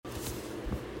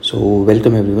So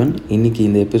welcome everyone. இன்றைக்கி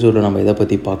இந்த எபிசோடில் நம்ம எதை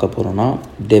பற்றி பார்க்க போகிறோம்னா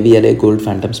Devialet கோல்ட்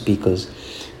ஃபேண்டம் ஸ்பீக்கர்ஸ்.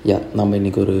 நம்ம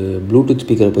இன்றைக்கி ஒரு ப்ளூடூத்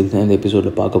ஸ்பீக்கரை பற்றி தான் இந்த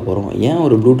எபிசோடில் பார்க்க போகிறோம். ஏன்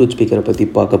ஒரு ப்ளூடூத் ஸ்பீக்கரை பற்றி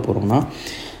பார்க்க போகிறோம்னா,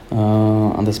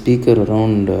 அந்த ஸ்பீக்கர்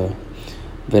அரௌண்ட்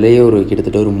விலையே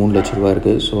கிட்டத்தட்ட ஒரு 3 லட்ச ரூபா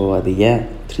இருக்குது. ஸோ அது ஏன்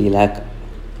 3 lakh,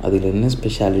 அதில் என்ன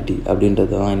ஸ்பெஷாலிட்டி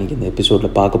அப்படின்றது தான் இன்றைக்கி இந்த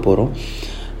எபிசோடில் பார்க்க போகிறோம்.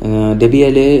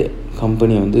 Devialet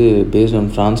company based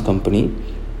on France company.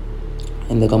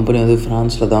 இந்த கம்பெனி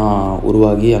ஃப்ரான்ஸில் தான்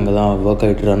உருவாகி அங்கே தான் ஒர்க்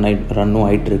ஆகிட்டு ரன்னும்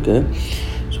ஆகிட்டுருக்கு.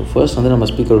 ஸோ ஃபர்ஸ்ட் நம்ம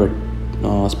ஸ்பீக்கரோட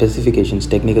ஸ்பெசிஃபிகேஷன்ஸ்,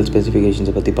 டெக்னிக்கல்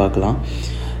ஸ்பெசிஃபிகேஷன்ஸை பற்றி பார்க்கலாம்.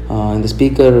 இந்த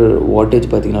ஸ்பீக்கர் வாட்டேஜ்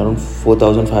பார்த்திங்கன்னா அரௌண்ட்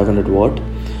 4500 வாட்.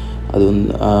 அது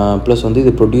ப்ளஸ்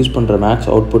இது ப்ரொடியூஸ் பண்ணுற மேக்ஸ்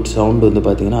அவுட்புட் சவுண்டு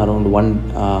பார்த்திங்கன்னா around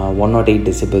 108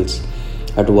 decibels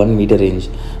at 1 metre range.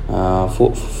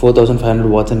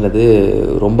 4500 வாட்ஸ்ன்றது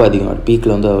ரொம்ப அதிகம்.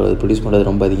 பீக்கில் அது ப்ரொடியூஸ் பண்ணுறது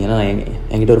ரொம்ப அதிகம். ஏன்னா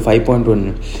என்கிட்ட ஒரு 5.1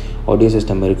 ஆடியோ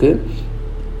சிஸ்டம் இருக்குது.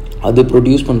 அது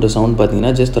ப்ரொடியூஸ் பண்ணுற சவுண்ட்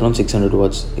பார்த்திங்கன்னா ஜஸ்ட் அரௌண்ட் 600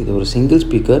 வாட்ஸ். இது ஒரு சிங்கிள்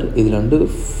ஸ்பீக்கர். இதில்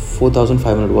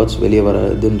 4500 வாட்ஸ் வெளியே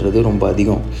வரதுன்றது ரொம்ப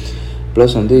அதிகம்.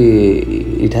 Plus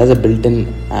it has a built-in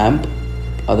amp.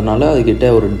 அதனால் அதுக்கிட்ட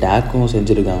ஒரு டேக்கும்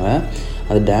செஞ்சுருக்காங்க.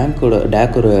 அது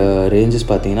டேக்கோட ரேஞ்சஸ்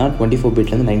பார்த்திங்கன்னா 24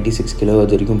 bit 96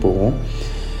 kHz வரைக்கும் போகும்.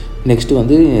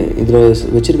 நெக்ஸ்ட்டு இதில்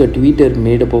வச்சுருக்க ட்வீட்டர்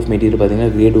மேடப் ஆஃப் மெட்டீரியல்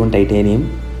பார்த்திங்கன்னா Grade 1 titanium.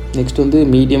 Next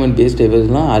medium and base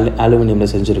டேவர்ஸ்லாம்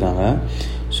அலுமினியமில் செஞ்சுருக்காங்க.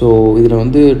 ஸோ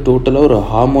இதில் டோட்டலாக ஒரு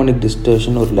ஹார்மோனிக்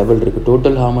டிஸ்டர்ஷன் ஒரு லெவல் இருக்குது.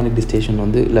 டோட்டல் ஹார்மோனிக் டிஸ்டேஷன்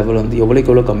லெவல் எவ்வளோக்கு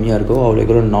எவ்வளோ கம்மியாக இருக்கோ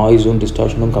அவ்வளோக்கு எவ்வளோ நாய்ஸும்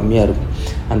டிஸ்டார்ஷனும் கம்மியாக இருக்கும்.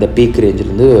 அந்த பீக்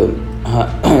ரேஞ்சிலேருந்து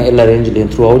எல்லா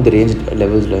ரேஞ்சிலையும் த்ரூ அவுட் தி ரேஞ்ச்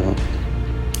லெவல்ஸ்லையும்.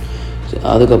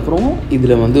 அதுக்கப்புறம்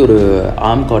இதில் ஒரு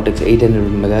arm cortex 800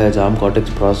 MHz arm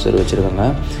cortex processor வச்சுருக்காங்க.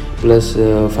 ப்ளஸ்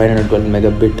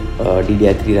 512 Mbit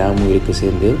DDR3 ரேமும் இருக்குது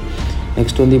சேர்ந்து.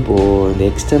 நெக்ஸ்ட் இப்போது இந்த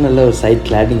எக்ஸ்டர்னலில் ஒரு சைட்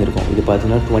கிளாடிங் இருக்கும். இது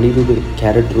பார்த்திங்கன்னா 22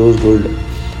 carat ரோஸ் கோல்டு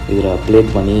இதில் ப்ளேட்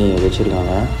பண்ணி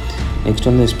வச்சுருக்காங்க. நெக்ஸ்ட்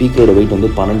ஸ்பீக்கரோட வெயிட்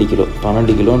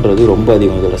 12 கிலோன்றது ரொம்ப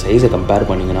அதிகம் இதோட சைஸை கம்பேர்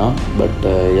பண்ணிங்கன்னா. பட்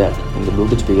இந்த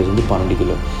ப்ளூடூத் ஸ்பீக்கர்ஸ் 12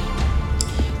 கிலோ.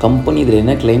 கம்பெனி இதில்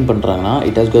என்ன கிளைம் பண்ணுறாங்கன்னா,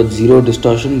 it has got 0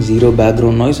 distortion, 0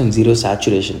 background noise and 0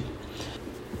 saturation.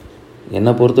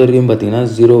 என்னை பொறுத்த வரைக்கும் பார்த்திங்கன்னா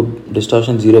 0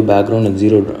 distortion, 0 background and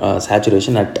 0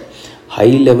 saturation at high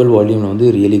level volume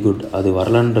really good. அது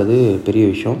வரலான்றது பெரிய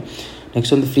விஷயம்.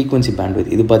 Next frequency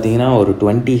bandwidth. இது பார்த்திங்கன்னா ஒரு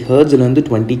 20 Hz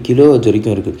 20 kHz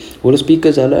வரைக்கும் இருக்குது. ஒரு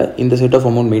ஸ்பீக்கர்ஸால் இந்த செட் ஆஃப்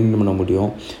அமௌண்ட் மெயின்டைன் பண்ண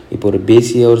முடியும். இப்போ ஒரு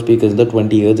பேசியாக ஒரு ஸ்பீக்கர்ஸ்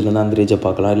 20 Hz அந்த ரேஞ்சை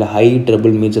பார்க்கலாம். இல்லை ஹை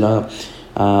ட்ரபிள் மீட்ஸ்லாம்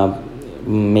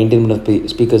மெயின்டைன் பண்ண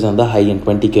ஸ்பீக்கர்ஸ் ஹை அண்ட்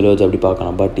 20 kHz அப்படி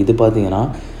பார்க்கலாம். பட் இது பார்த்திங்கன்னா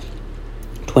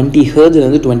 20 Hz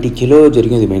 20 kHz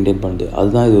வரைக்கும் இது மெயின்டைன் பண்ணுது.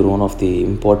 அதுதான் இது ஒரு one of the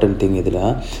important thing இதில்.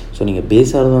 ஸோ நீங்கள்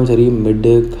பேஸாக இருந்தாலும் சரி,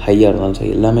 மிட்டு ஹையாக இருந்தாலும்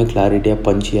சரி, எல்லாமே கிளாரிட்டியாக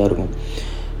பஞ்சியாக இருக்கும்.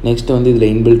 நெக்ஸ்ட்டு இதில்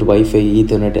இன்பில்ட் வைஃபை,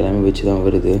 ஈத்தர்நெட் எல்லாமே வச்சு தான்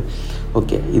வருது.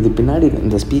 ஓகே, இது பின்னாடி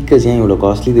இந்த ஸ்பீக்கர்ஸ் ஏன் இவ்வளோ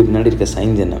காஸ்ட்லி, இது பின்னாடி இருக்க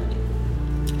சயின்ஸ் என்ன?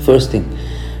 ஃபர்ஸ்ட் திங்,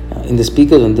 இந்த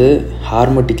ஸ்பீக்கர்ஸ்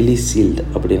ஹார்மெட்டிக்கலி சீல்டு.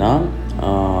 அப்படின்னா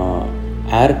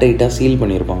ஏர் டைட்டாக சீல்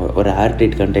பண்ணியிருப்பாங்க. ஒரு ஏர்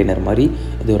டைட் கண்டெய்னர் மாதிரி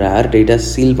இது ஒரு ஏர் டைட்டாக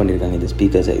சீல் பண்ணியிருக்காங்க இந்த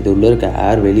ஸ்பீக்கர்ஸை. இது உள்ளே இருக்க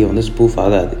ஏர் வெளியே ஸ்பூஃப்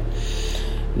ஆகாது.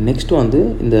 நெக்ஸ்ட்டு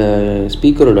இந்த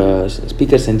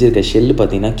ஸ்பீக்கர் செஞ்சுருக்க ஷெல்லு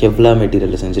பார்த்திங்கன்னா கெவ்லார்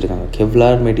மெட்டீரியலில் செஞ்சுருக்காங்க.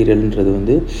 கெவ்லார்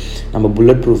மெட்டீரியல்ன்றது நம்ம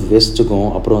புல்லட் ப்ரூஃப் வெஸ்ட்டுக்கும்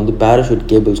அப்புறம் பேராஷூட்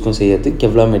கேபிள்ஸ்க்கும் செய்யறதுக்கு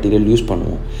கெவ்லார் மெட்டீரியல் யூஸ்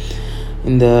பண்ணுவோம்.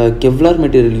 இந்த கெவ்லார்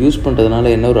மெட்டீரியல் யூஸ்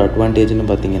பண்ணுறதுனால என்ன ஒரு அட்வான்டேஜ்னு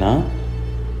பார்த்திங்கன்னா,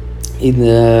 இந்த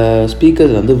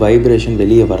ஸ்பீக்கர்ஸ் வைப்ரேஷன்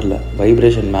வெளியே வரல.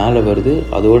 வைப்ரேஷன் மேலே வருது,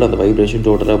 அதோடு அந்த வைப்ரேஷன்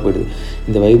டோட்டலாக போயிடுது.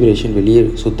 இந்த வைப்ரேஷன் வெளியே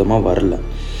சுத்தமாக வரல.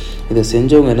 இதை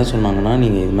செஞ்சவங்க என்ன சொன்னாங்கன்னா,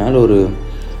 நீங்கள் இது மேலே ஒரு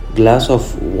கிளாஸ் ஆஃப்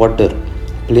வாட்டர்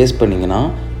ப்ளேஸ் பண்ணிங்கன்னா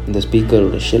இந்த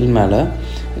ஸ்பீக்கரோட ஷெல் மேலே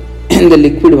இந்த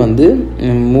லிக்விட்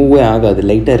மூவே ஆகாது.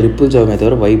 லைட்டாக ரிப்பிள்ஸ் ஆகுமே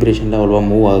தவிர வைப்ரேஷனில் அவ்வளோவா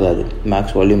மூவ் ஆகாது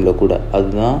மேக்ஸ் வால்யூமில் கூட.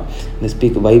 அதுதான் இந்த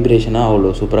ஸ்பீக்கர் வைப்ரேஷனாக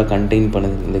அவ்வளோ சூப்பராக கண்டெயின்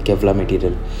பண்ணுது இந்த கெவ்லார்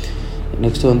மெட்டீரியல்.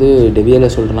 நெக்ஸ்ட்டு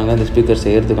Devialet சொல்கிறாங்க, இந்த ஸ்பீக்கர்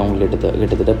செய்கிறதுக்கு அவங்களுக்கு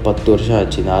கிட்டத்தட்ட 10 வருஷம்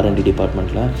ஆச்சு. இந்த R&D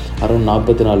டிபார்ட்மெண்ட்டில் அரௌண்ட்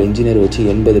 44 இன்ஜினியர் வச்சு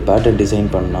 80 பேட்டர்ன் டிசைன்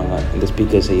பண்ணாங்க இந்த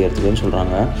ஸ்பீக்கர் செய்கிறதுக்குன்னு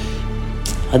சொல்கிறாங்க.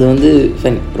 அது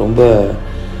ஃபைன், ரொம்ப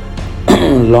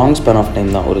லாங் ஸ்பேன் ஆஃப்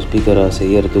டைம் தான் ஒரு ஸ்பீக்கரை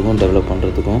செய்கிறதுக்கும் டெவலப்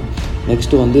பண்ணுறதுக்கும்.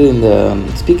 நெக்ஸ்ட்டு இந்த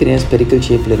ஸ்பீக்கர் ஏன் ஸ்பெரிக்கல்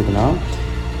ஷேப்பில் இருக்குன்னா,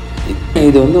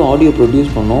 இது ஆடியோ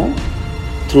ப்ரொடியூஸ் பண்ணோம்.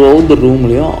 த்ரூ அவுட் த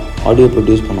ரூம்லேயும் ஆடியோ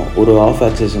ப்ரொடியூஸ் பண்ணோம். ஒரு ஆஃப்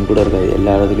ஆக்சேஷன் கூட இருக்காது,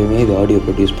 எல்லா இடத்துலையுமே இது ஆடியோ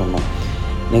ப்ரொடியூஸ் பண்ணோம்.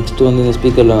 நெக்ஸ்ட்டு இந்த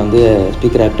ஸ்பீக்கரில்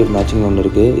ஸ்பீக்கர் ஆக்டிவ் மேட்சிங் ஒன்று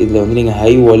இருக்குது. இதில் நீங்கள்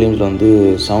ஹை வால்யூம்ஸில்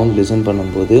சவுண்ட் லிசன்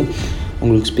பண்ணும்போது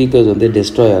உங்களுக்கு ஸ்பீக்கர்ஸ்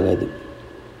டெஸ்ட்ராய் ஆகாது.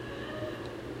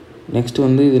 நெக்ஸ்ட்டு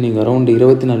இது நீங்கள் அரௌண்ட்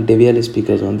 24 Devialet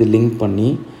ஸ்பீக்கர்ஸ் லிங்க் பண்ணி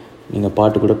நீங்கள்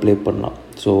பாட்டு கூட ப்ளே பண்ணலாம்.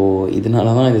 ஸோ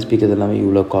இதனால தான் இந்த ஸ்பீக்கர்ஸ் எல்லாமே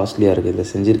இவ்வளோ காஸ்ட்லியாக இருக்குது. இதில்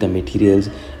செஞ்சுருக்க மெட்டீரியல்ஸ்,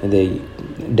 இதை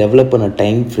டெவலப் பண்ண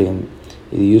டைம் ஃப்ரேம்,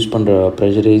 இது யூஸ் பண்ணுற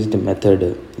ப்ரெஷரைஸ்டு மெத்தடு,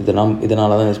 இதனால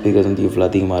தான் இந்த ஸ்பீக்கர்ஸ் இவ்வளோ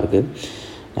அதிகமாக இருக்குது.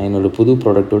 நான் என்னோடய புது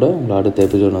ப்ராடக்ட்டோட உங்களை அடுத்த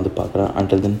எபிசோட் வந்து பார்க்குறேன்.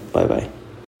 Until then bye bye.